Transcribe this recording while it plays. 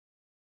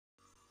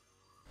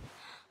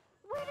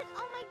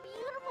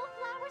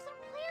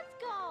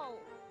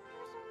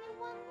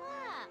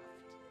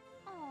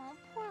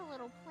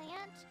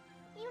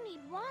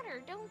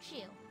don't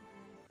you?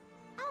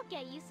 I'll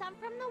get you some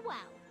from the well.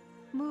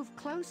 Move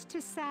close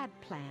to sad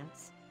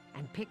plants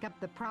and pick up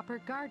the proper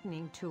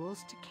gardening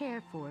tools to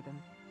care for them.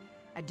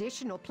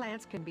 Additional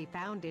plants can be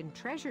found in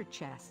treasure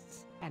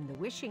chests and the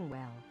wishing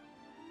well.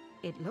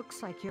 It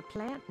looks like your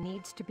plant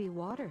needs to be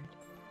watered.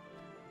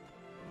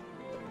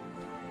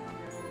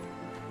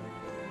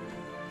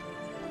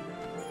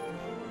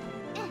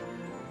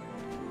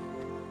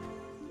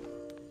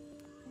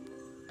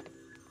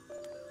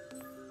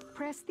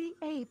 Press the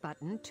A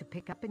button to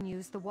pick up and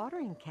use the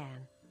watering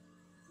can.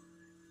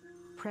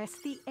 Press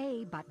the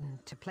A button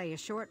to play a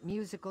short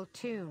musical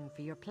tune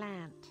for your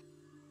plant.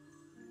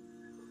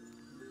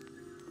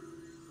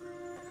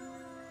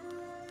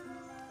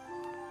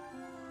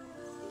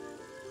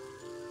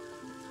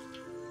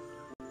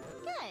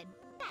 Good,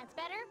 that's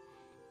better.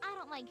 I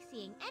don't like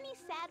seeing any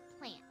sad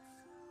plants.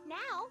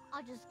 Now,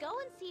 I'll just go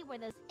and see where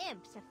those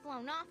imps have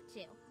flown off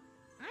to.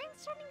 I'm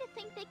starting to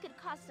think they could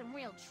cause some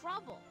real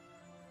trouble.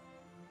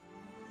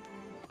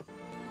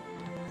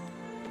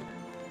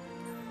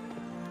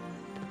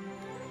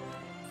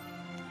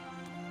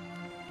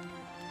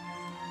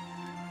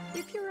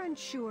 If you're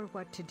unsure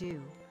what to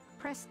do,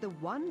 press the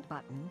 1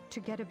 button to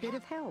get a bit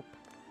of help.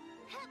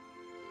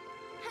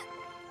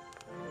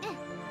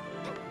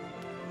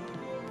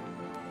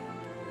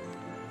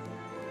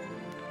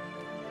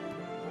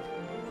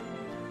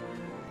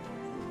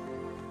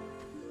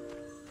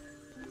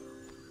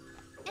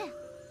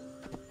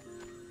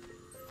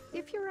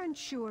 If you're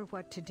unsure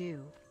what to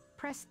do,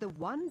 press the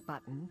 1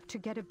 button to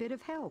get a bit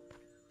of help.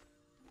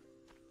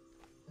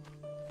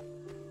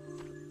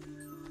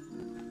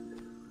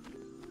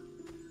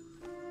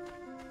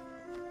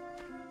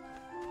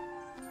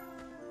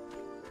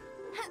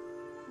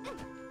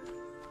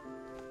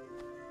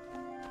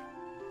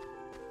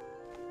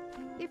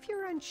 If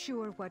you're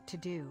unsure what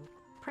to do,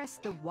 press the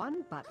 1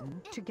 button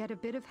to get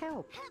a bit of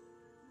help.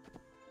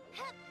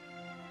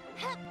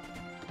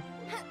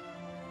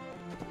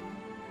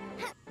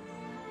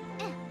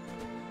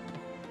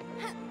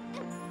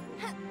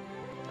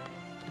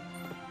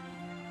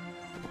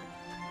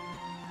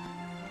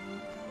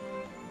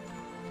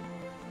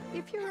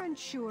 If you're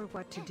unsure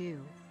what to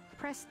do,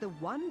 press the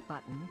 1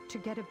 button to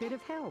get a bit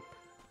of help.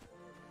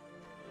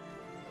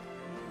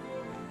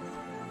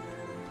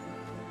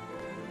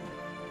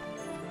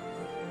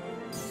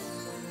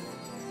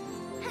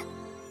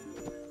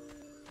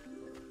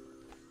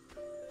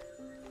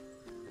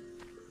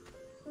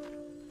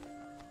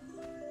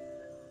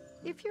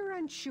 If you're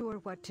unsure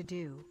what to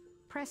do,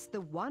 press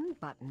the 1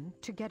 button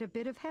to get a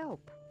bit of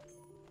help.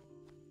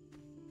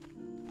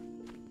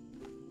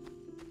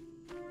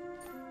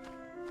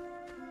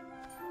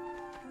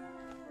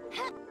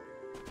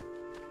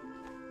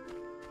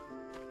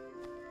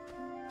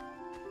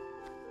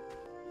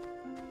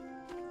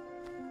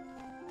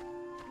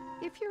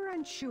 If you're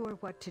unsure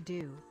what to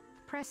do,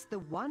 press the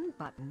 1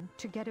 button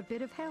to get a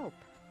bit of help.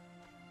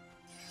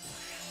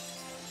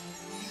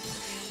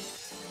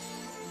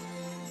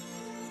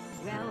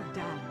 Well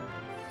done.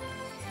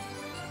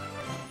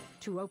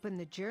 To open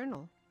the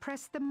journal,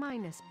 press the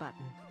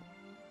 -button.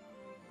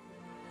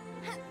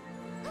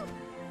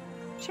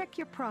 Check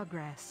your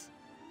progress.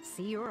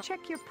 See your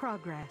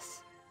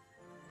progress.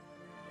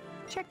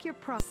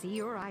 See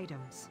your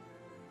items.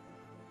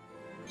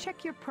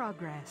 Check your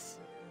progress.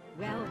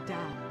 Well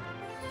done.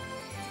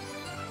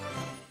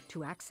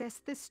 To access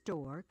the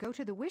store, go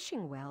to the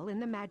wishing well in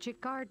the magic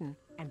garden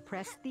and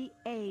press the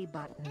A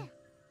button.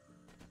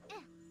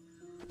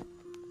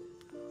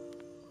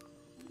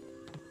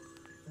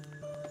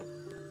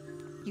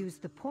 Use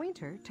the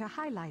pointer to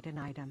highlight an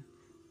item.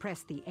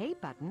 Press the A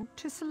button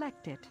to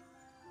select it.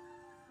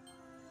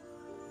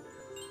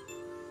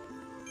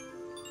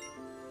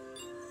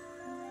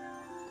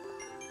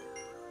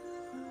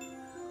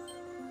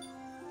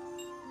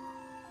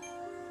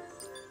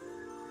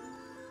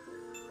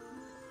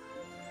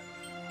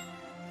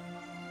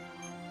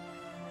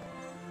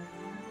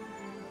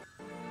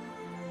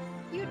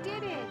 You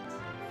did it!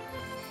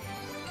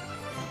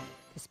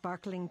 The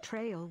sparkling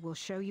trail will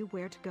show you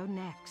where to go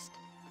next.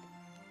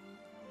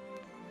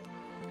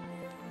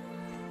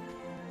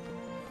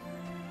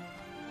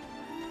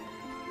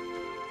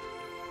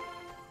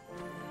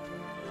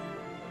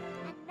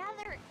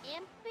 Another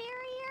imp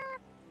barrier?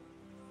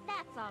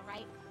 That's all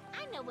right.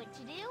 I know what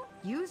to do.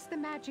 Use the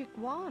magic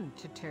wand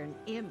to turn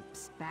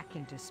imps back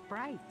into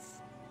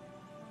sprites.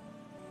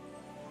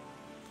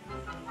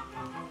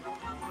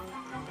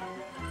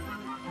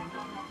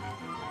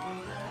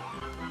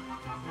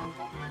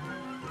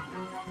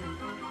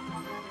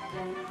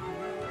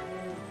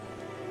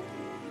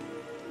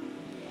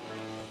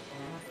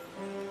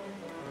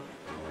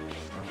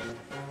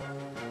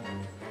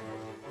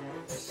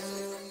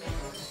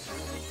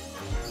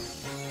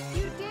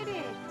 You did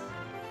it!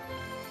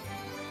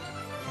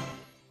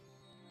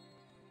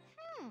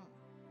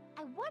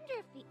 I wonder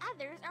if the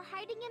others are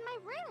hiding in my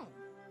room.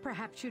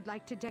 Perhaps you'd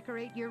like to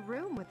decorate your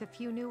room with a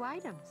few new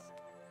items.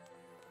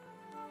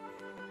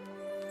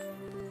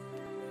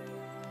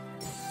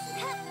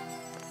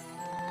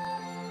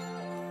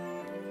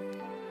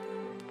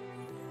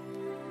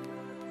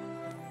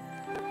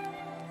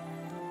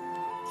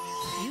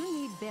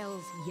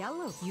 Rapunzel's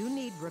yellow. You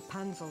need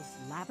Rapunzel's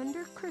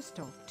lavender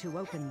crystal to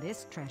open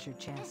this treasure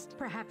chest.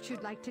 Perhaps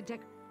you'd like to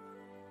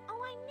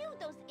Oh, I knew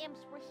those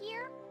imps were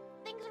here.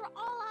 Things are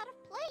all out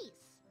of place.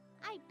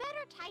 I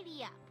better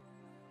tidy up.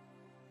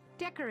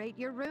 decorate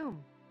your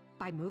room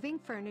by moving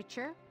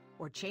furniture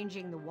or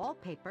changing the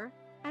wallpaper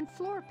and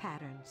floor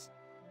patterns.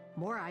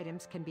 More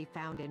items can be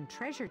found in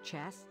treasure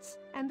chests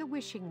and the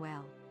wishing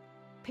well.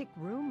 Pick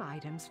room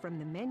items from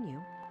the menu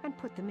and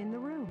put them in the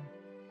room.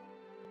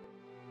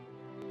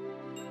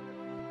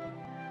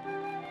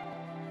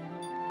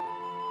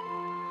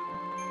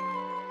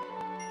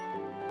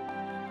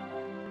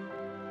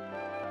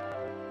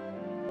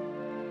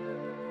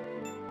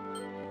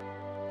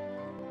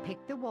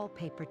 Pick the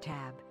wallpaper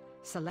tab.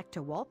 Select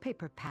a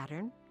wallpaper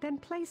pattern, then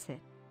place it.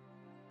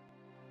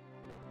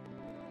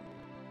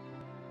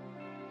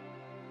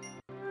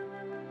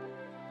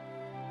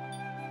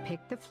 Pick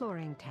the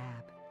flooring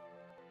tab.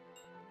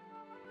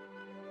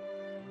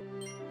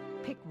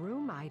 Pick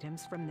room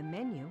items from the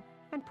menu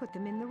and put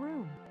them in the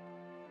room.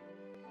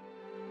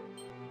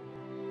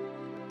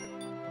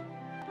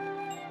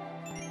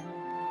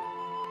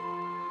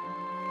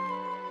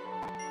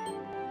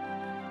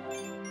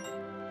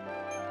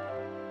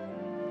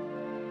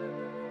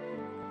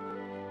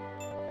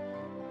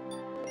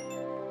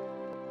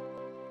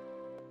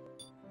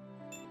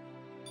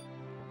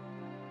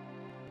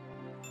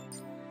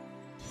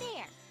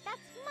 There, that's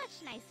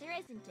much nicer,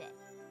 isn't it?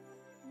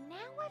 Now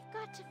I've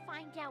got to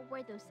find out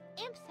where those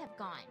imps have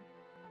gone.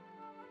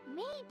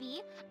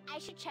 Maybe I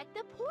should check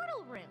the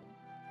portal room.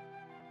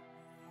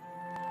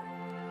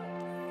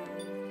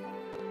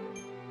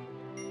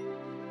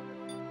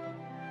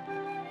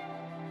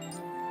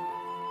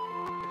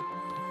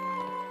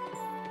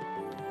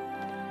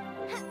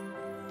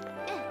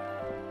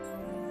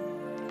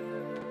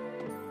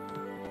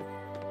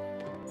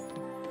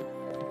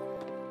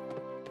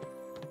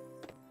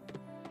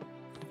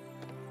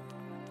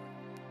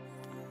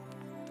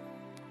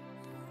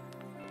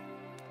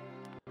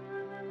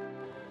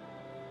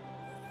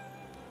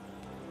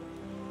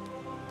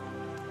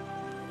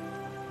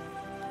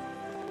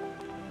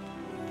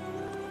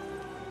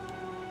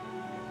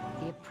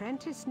 The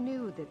apprentice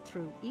knew that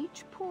through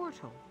each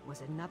portal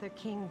was another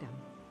kingdom.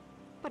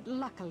 But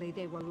luckily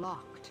they were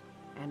locked,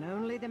 and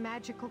only the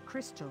magical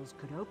crystals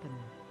could open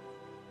them.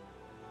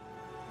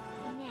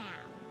 Now,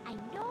 I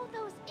know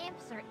those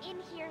imps are in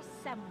here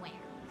somewhere.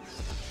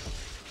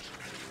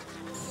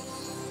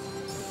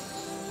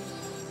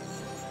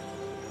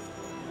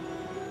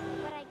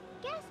 But I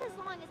guess as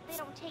long as they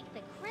don't take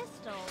the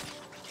crystals...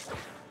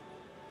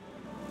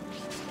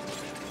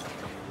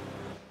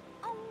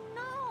 Oh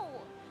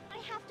no! I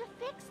have to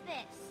fix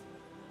this!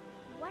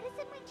 What is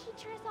it my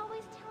teacher is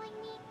always telling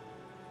me?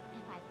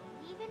 If I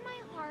believe in my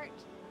heart,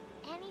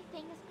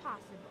 anything is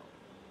possible.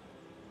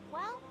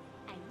 Well,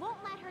 I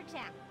won't let her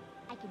down.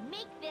 I can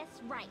make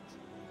this right.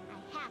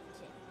 I have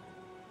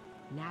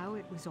to. Now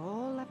it was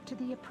all up to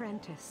the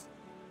apprentice,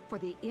 for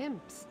the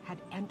imps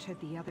had entered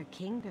the other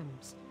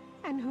kingdoms,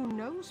 and who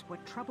knows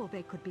what trouble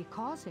they could be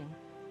causing.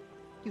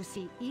 You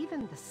see,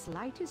 even the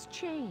slightest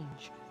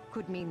change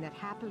could mean that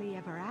happily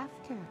ever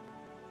after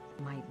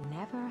might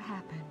never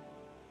happen.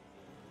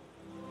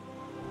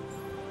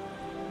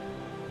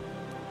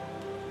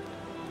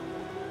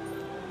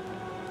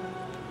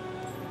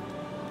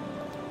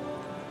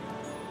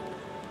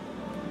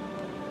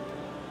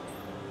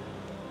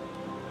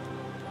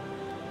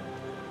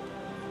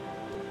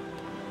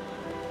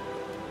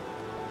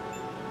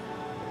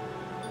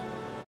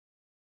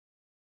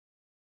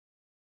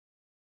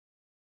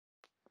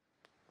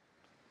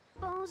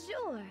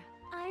 Bonjour,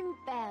 I'm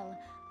Belle.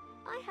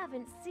 I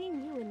haven't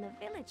seen you in the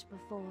village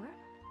before.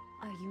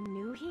 Are you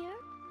new here?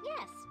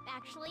 Yes,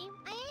 actually,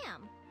 I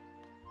am.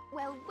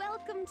 Well,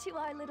 welcome to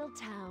our little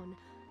town.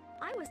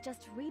 I was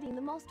just reading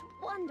the most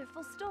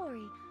wonderful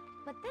story,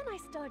 but then I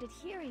started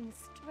hearing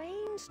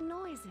strange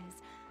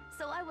noises,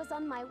 so I was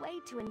on my way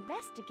to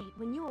investigate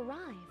when you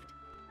arrived.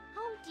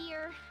 Oh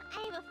dear,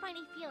 I have a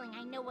funny feeling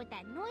I know what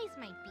that noise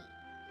might be.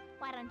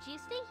 Why don't you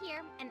stay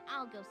here and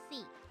I'll go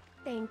see?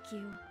 Thank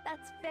you.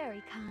 That's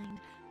very kind.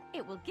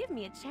 It will give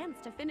me a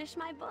chance to finish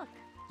my book.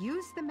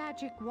 Use the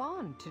magic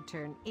wand to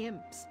turn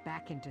imps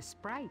back into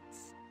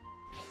sprites.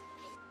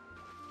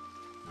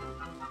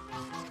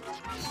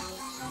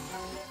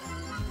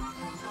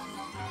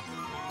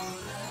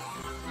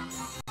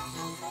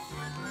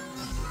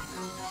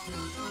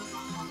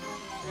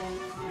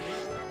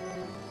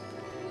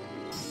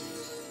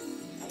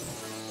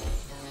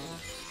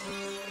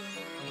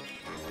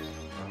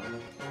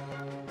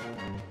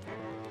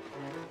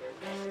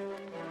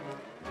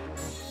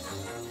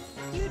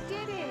 You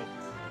did it!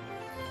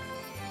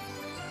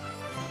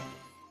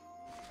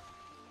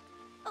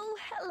 Oh,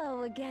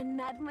 hello again,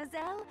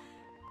 mademoiselle.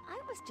 I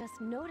was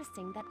just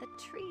noticing that the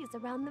trees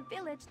around the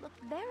village look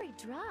very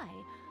dry,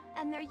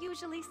 and they're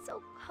usually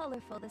so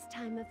colorful this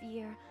time of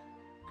year.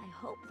 I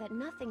hope that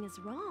nothing is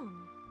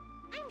wrong.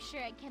 I'm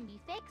sure it can be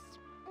fixed.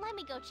 Let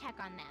me go check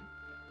on them.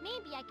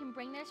 Maybe I can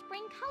bring their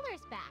spring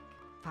colors back.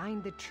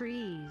 Find the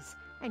trees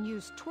and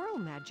use twirl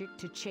magic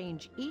to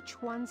change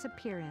each one's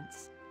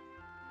appearance.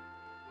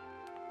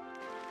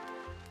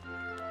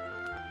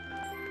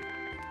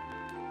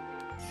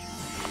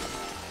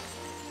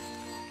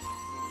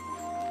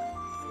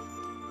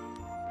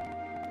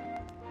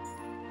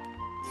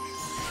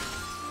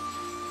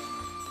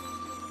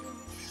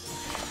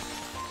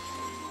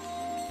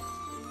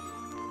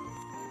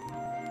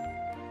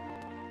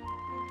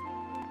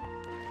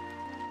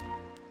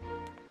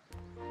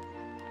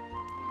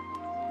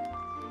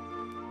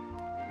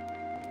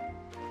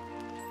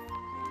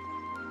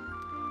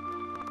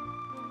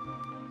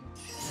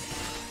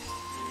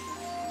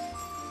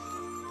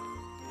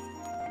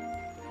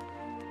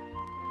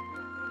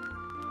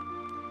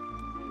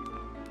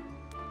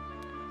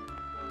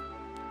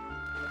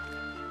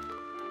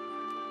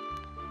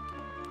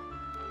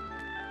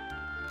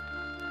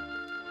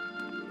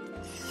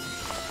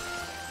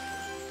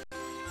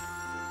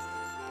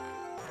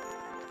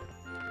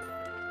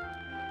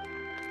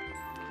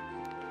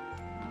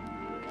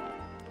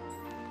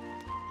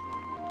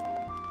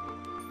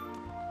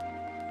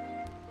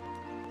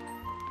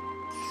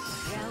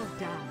 Well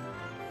done.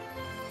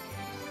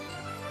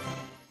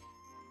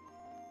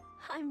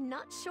 I'm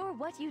not sure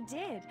what you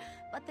did,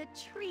 but the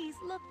trees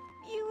look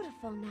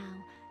beautiful now.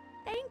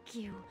 Thank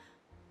you.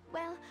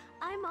 Well,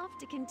 I'm off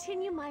to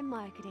continue my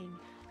marketing,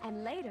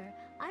 and later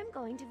I'm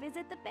going to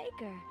visit the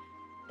baker.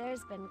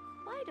 There's been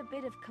quite a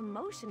bit of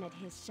commotion at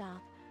his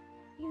shop.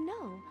 You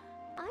know,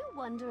 I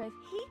wonder if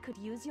he could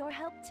use your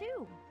help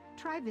too.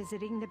 Try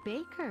visiting the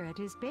baker at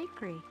his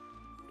bakery.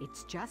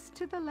 It's just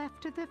to the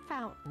left of the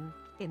fountain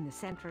in the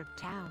center of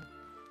town.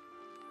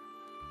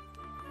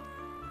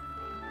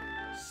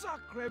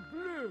 Sacre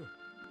bleu!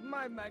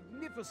 My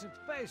magnificent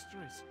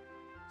pastries!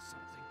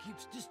 Something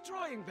keeps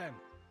destroying them!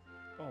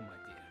 Oh, my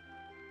dear,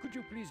 could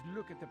you please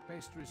look at the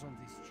pastries on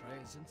these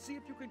trays and see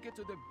if you can get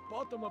to the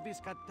bottom of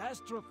this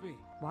catastrophe?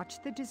 Watch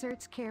the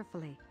desserts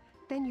carefully,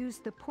 then use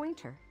the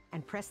pointer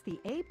and press the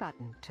A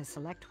button to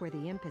select where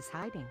the imp is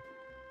hiding.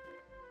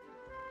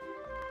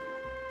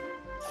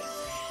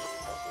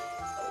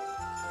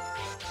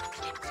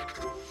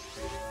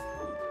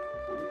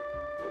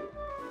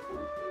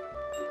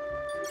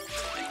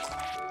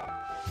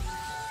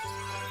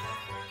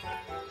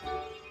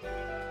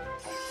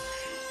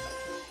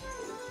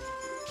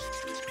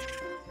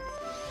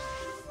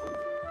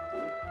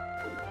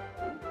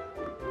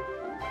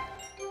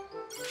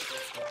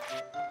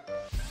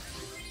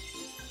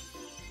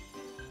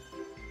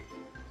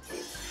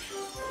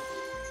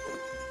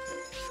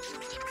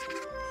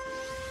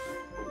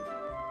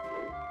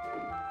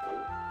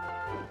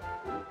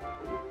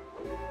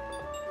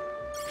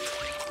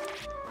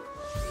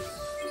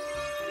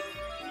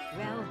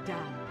 Well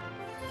done.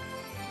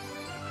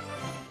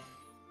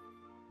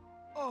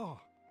 Oh,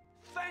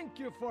 thank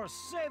you for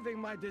saving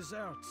my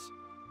desserts!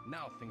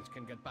 Now things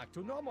can get back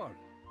to normal,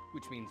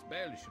 which means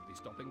Belle should be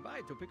stopping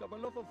by to pick up a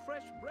loaf of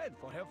fresh bread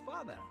for her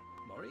father,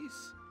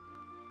 Maurice.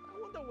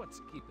 I wonder what's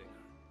keeping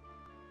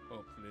her.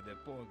 Hopefully the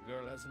poor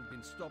girl hasn't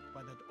been stopped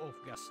by that oaf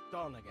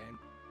Gaston again.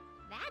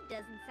 That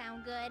doesn't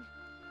sound good.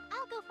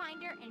 I'll go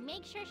find her and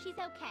make sure she's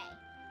okay.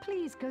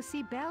 Please go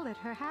see Belle at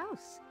her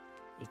house.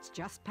 It's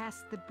just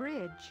past the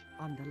bridge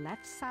on the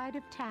left side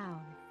of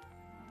town.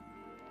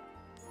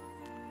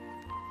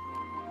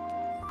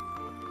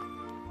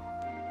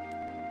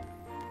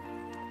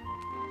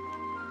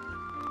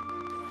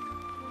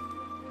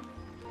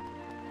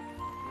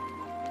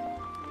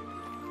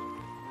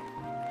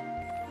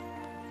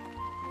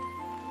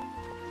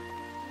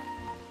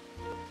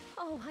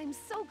 Oh, I'm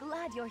so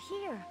glad you're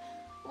here.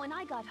 When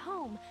I got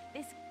home,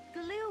 this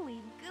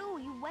gluey,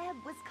 gooey web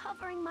was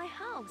covering my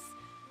house.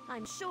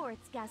 I'm sure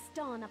it's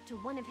Gaston up to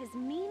one of his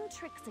mean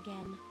tricks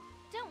again.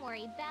 Don't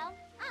worry, Belle.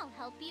 I'll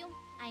help you.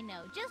 I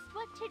know just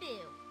what to do.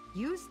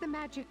 Use the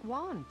magic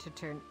wand to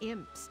turn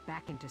imps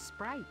back into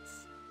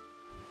sprites.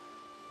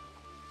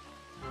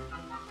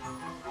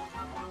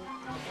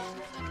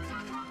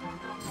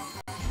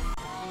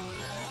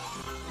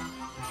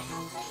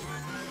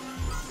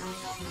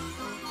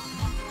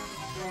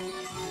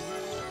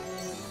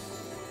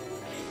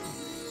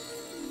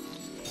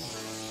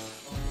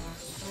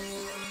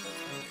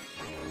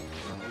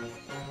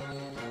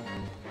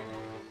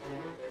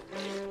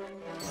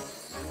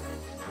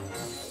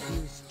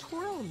 Use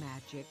twirl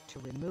magic to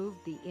remove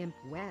the imp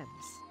webs.